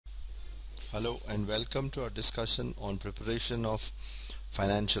Hello and welcome to our discussion on preparation of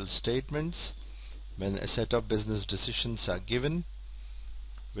financial statements. When a set of business decisions are given,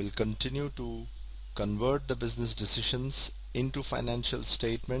 we'll continue to convert the business decisions into financial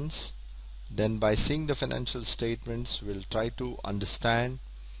statements. Then by seeing the financial statements, we'll try to understand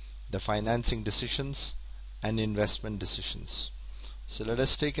the financing decisions and investment decisions. So let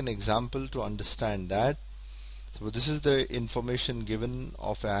us take an example to understand that. So this is the information given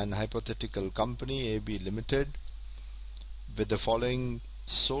of an hypothetical company AB Limited with the following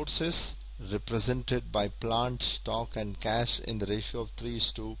sources represented by plant, stock and cash in the ratio of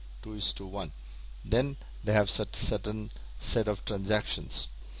 3:2:1. Then they have certain set of transactions.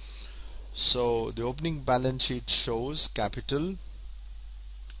 So the opening balance sheet shows capital,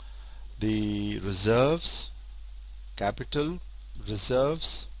 the reserves, capital,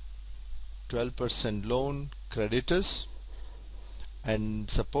 reserves, 12% loan, creditors, and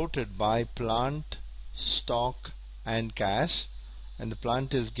supported by plant, stock and cash, and the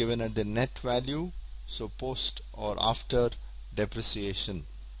plant is given at the net value, so post or after depreciation.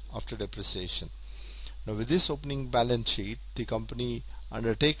 Now with this opening balance sheet, the company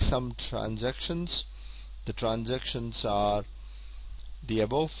undertakes some transactions. The transactions are the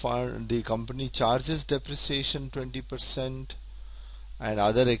above fund. The company charges depreciation 20%, and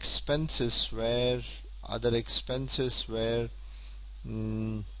other expenses were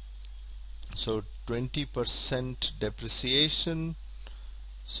so 20% depreciation.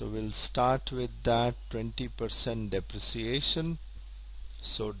 So we'll start with that 20% depreciation.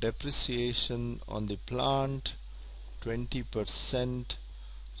 So depreciation on the plant 20%,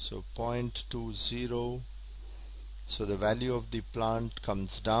 so 0.20. So the value of the plant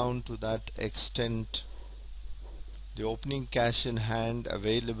comes down to that extent. The opening cash in hand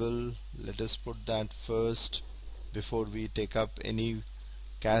available, let us put that first before we take up any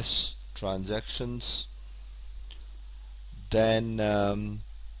cash transactions. Then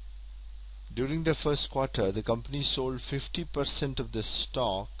during the first quarter, the company sold 50% of the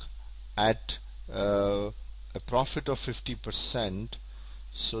stock at a profit of 50%.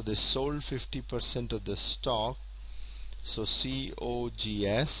 So they sold 50% of the stock, so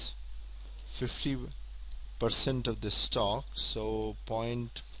COGS, 50% of the stock, so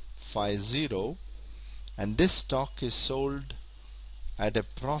 0.50, and this stock is sold at a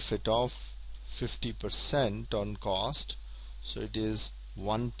profit of 50% on cost, so it is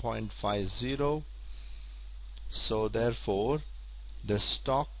 1.50. so therefore the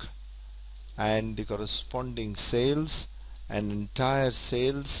stock and the corresponding sales and entire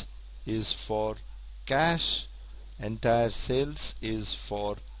sales is for cash, and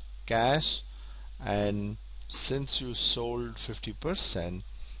since you sold 50%,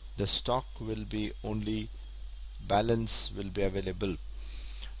 the stock will be only, balance will be available.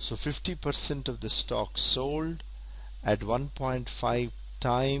 So 50% of the stock sold at 1.5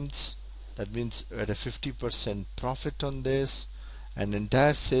 times, that means at a 50% profit on this, and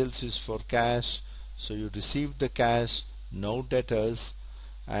entire sales is for cash, so you receive the cash, no debtors,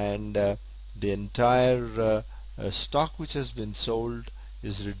 and the entire stock which has been sold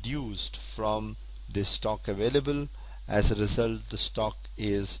is reduced from the stock available. As a result, the stock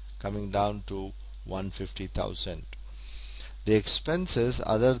is coming down to 150,000. The expenses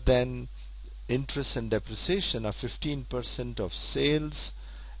other than interest and depreciation are 15% of sales.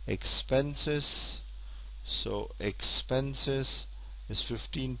 Expenses, so expenses is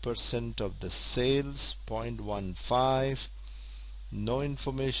 15% of the sales, 0.15. No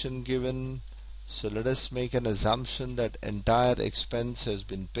information given, so let us make an assumption that entire expense has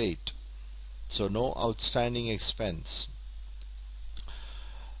been paid, so no outstanding expense.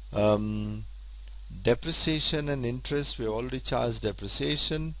 Depreciation and interest, we already charged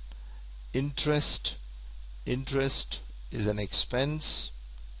depreciation. Interest is an expense,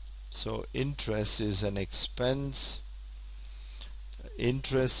 so interest is an expense.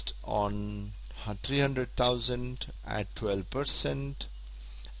 Interest on 300,000 at 12%,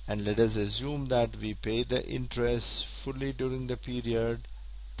 and let us assume that we pay the interest fully during the period.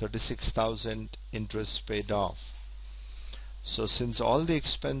 36,000 interest paid off. So since all the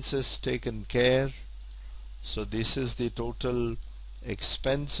expenses taken care, so this is the total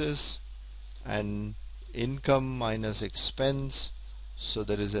expenses and income minus expense, so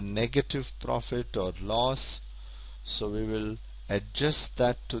there is a negative profit or loss, so we will adjust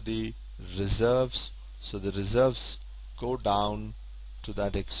that to the reserves, so the reserves go down to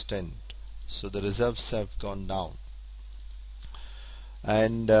that extent, so the reserves have gone down,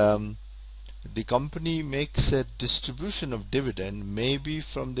 and the company makes a distribution of dividend maybe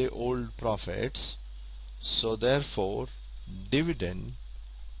from the old profits, so therefore dividend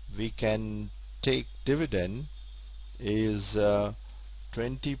we can take dividend is 20%,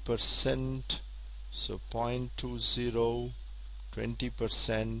 so 0.20,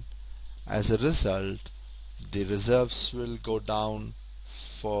 20%. As a result, the reserves will go down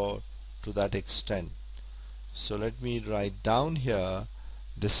for to that extent. So let me write down here,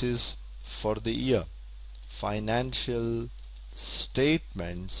 this is for the year, financial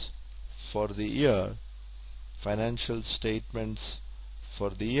statements for the year, financial statements for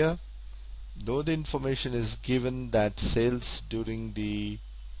the year. Though the information is given that sales during the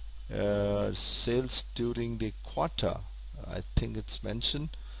quarter, I think it's mentioned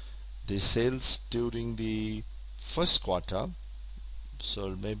the sales during the first quarter,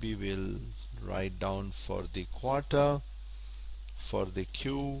 so maybe we'll write down for the quarter, for the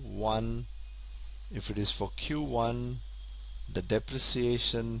Q1. If it is for Q1, the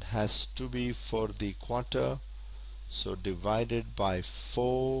depreciation has to be for the quarter, so divided by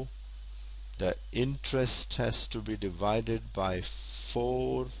 4. The interest has to be divided by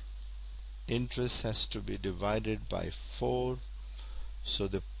 4. Interest has to be divided by 4. So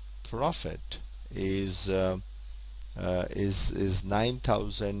the profit is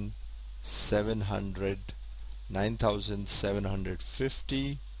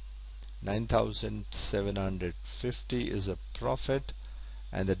 9,750. 9,750 is a profit,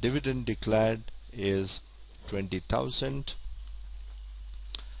 and the dividend declared is 20,000.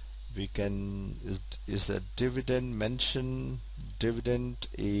 We can is the dividend mentioned? Dividend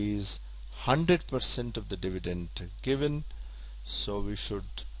is 100% of the dividend given, so we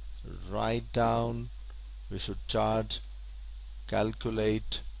should write down, we should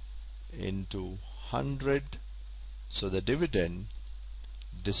calculate into 100. So the dividend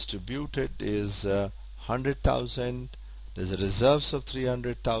distributed is 100,000. There's a reserves of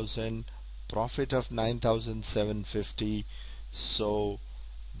 300,000, profit of 9,750. So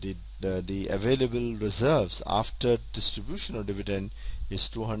the available reserves after distribution of dividend is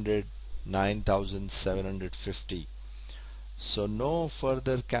 209,750. So no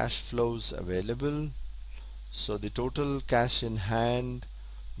further cash flows available. So the total cash in hand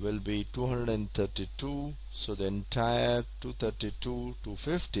will be 232. So the entire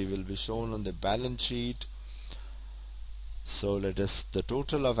 250 will be shown on the balance sheet. So the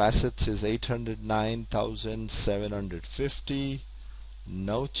total of assets is 809,750.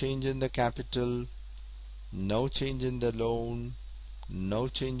 No change in the capital, no change in the loan, no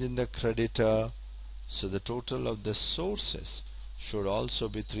change in the creditor. So the total of the sources should also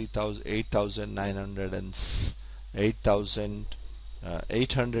be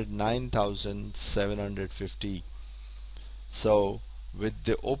 809,750. So with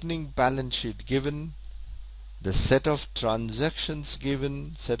the opening balance sheet given, the set of transactions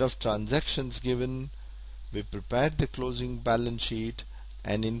given, we prepared the closing balance sheet,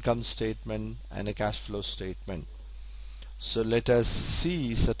 an income statement and a cash flow statement. So let us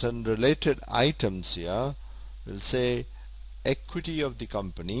see certain related items here. We'll say equity of the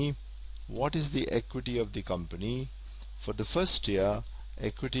company. What is the equity of the company? For the first year,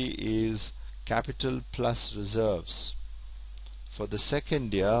 equity is capital plus reserves. For the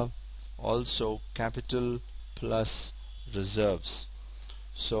second year, also capital plus reserves.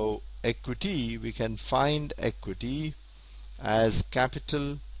 So equity, we can find equity as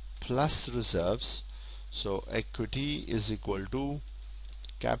capital plus reserves. So equity is equal to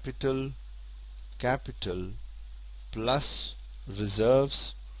capital plus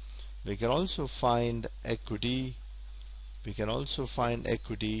reserves. We can also find equity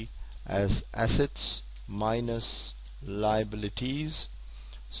as assets minus liabilities.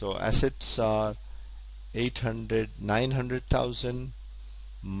 So assets are 900,000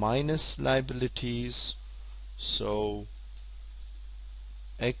 minus liabilities. So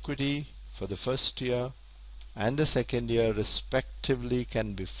equity for the first year and the second year respectively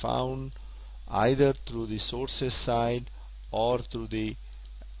can be found either through the sources side or through the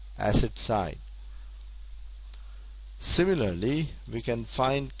asset side. Similarly, we can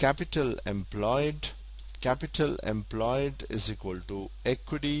find capital employed. Capital employed is equal to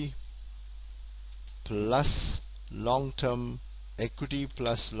equity plus long-term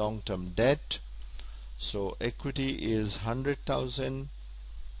debt. So equity is 100,000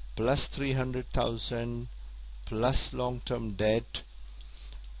 plus 300,000 plus long-term debt,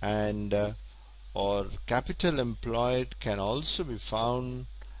 and or capital employed can also be found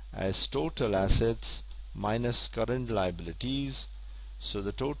as total assets minus current liabilities. So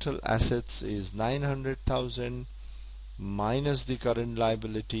the total assets is 900,000 minus the current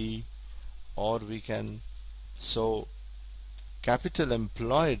liability, or we can, so capital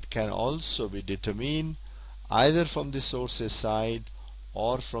employed can also be determined either from the sources side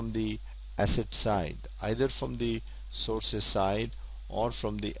or from the asset side, either from the sources side or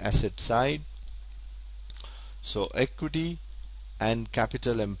from the asset side. So equity and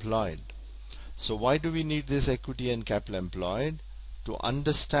capital employed. So why do we need this equity and capital employed? To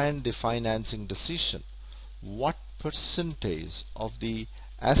understand the financing decision. What percentage of the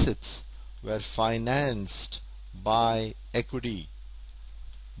assets were financed by equity?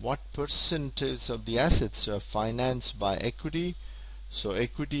 What percentage of the assets were financed by equity? So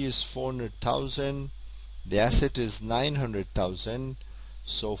equity is 400,000, the asset is 900,000.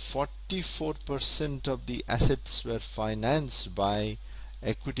 So 44% of the assets were financed by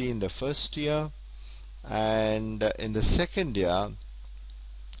equity in the first year, and in the second year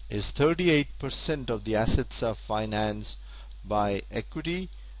is 38% of the assets are financed by equity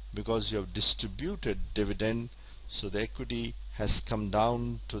because you have distributed dividend, so the equity has come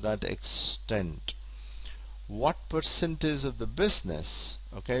down to that extent. What percentage of the business,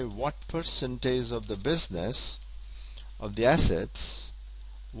 okay, what percentage of the business of the assets,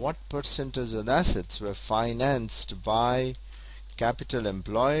 what percentage of the assets were financed by capital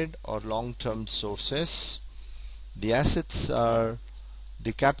employed or long-term sources? The assets are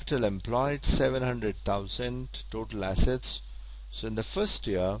the capital employed 700,000 total assets. So in the first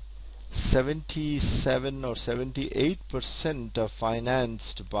year 77 or 78% are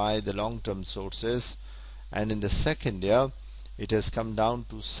financed by the long-term sources, and in the second year it has come down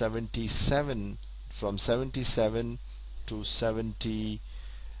to 77, from 77 to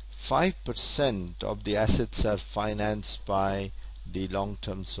 75% of the assets are financed by the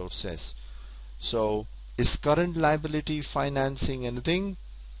long-term sources. So is current liability financing anything?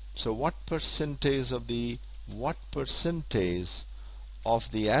 So what percentage of the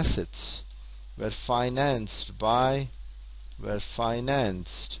assets were financed by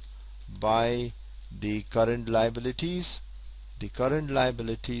the current liabilities? The current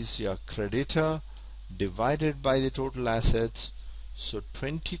liabilities, your creditor divided by the total assets. So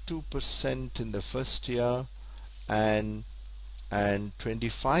 22% in the first year and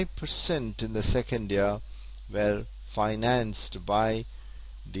 25% in the second year were financed by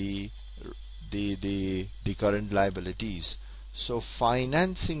the current liabilities. So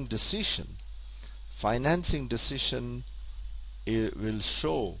financing decision will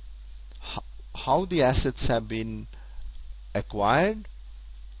show how the assets have been acquired,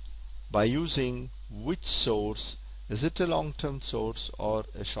 by using which source. Is it a long-term source or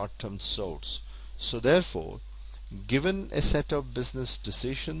a short-term source? So therefore, given a set of business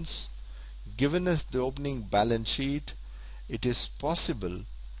decisions, given us the opening balance sheet, it is possible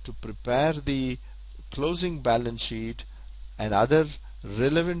to prepare the closing balance sheet and other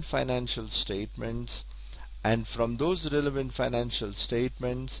relevant financial statements, and from those relevant financial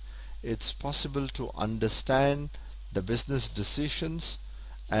statements it's possible to understand the business decisions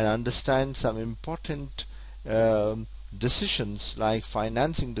and understand some important decisions like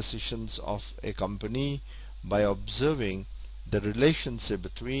financing decisions of a company by observing the relationship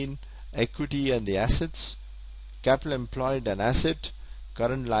between equity and the assets, capital employed and asset,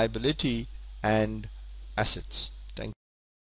 current liability and assets.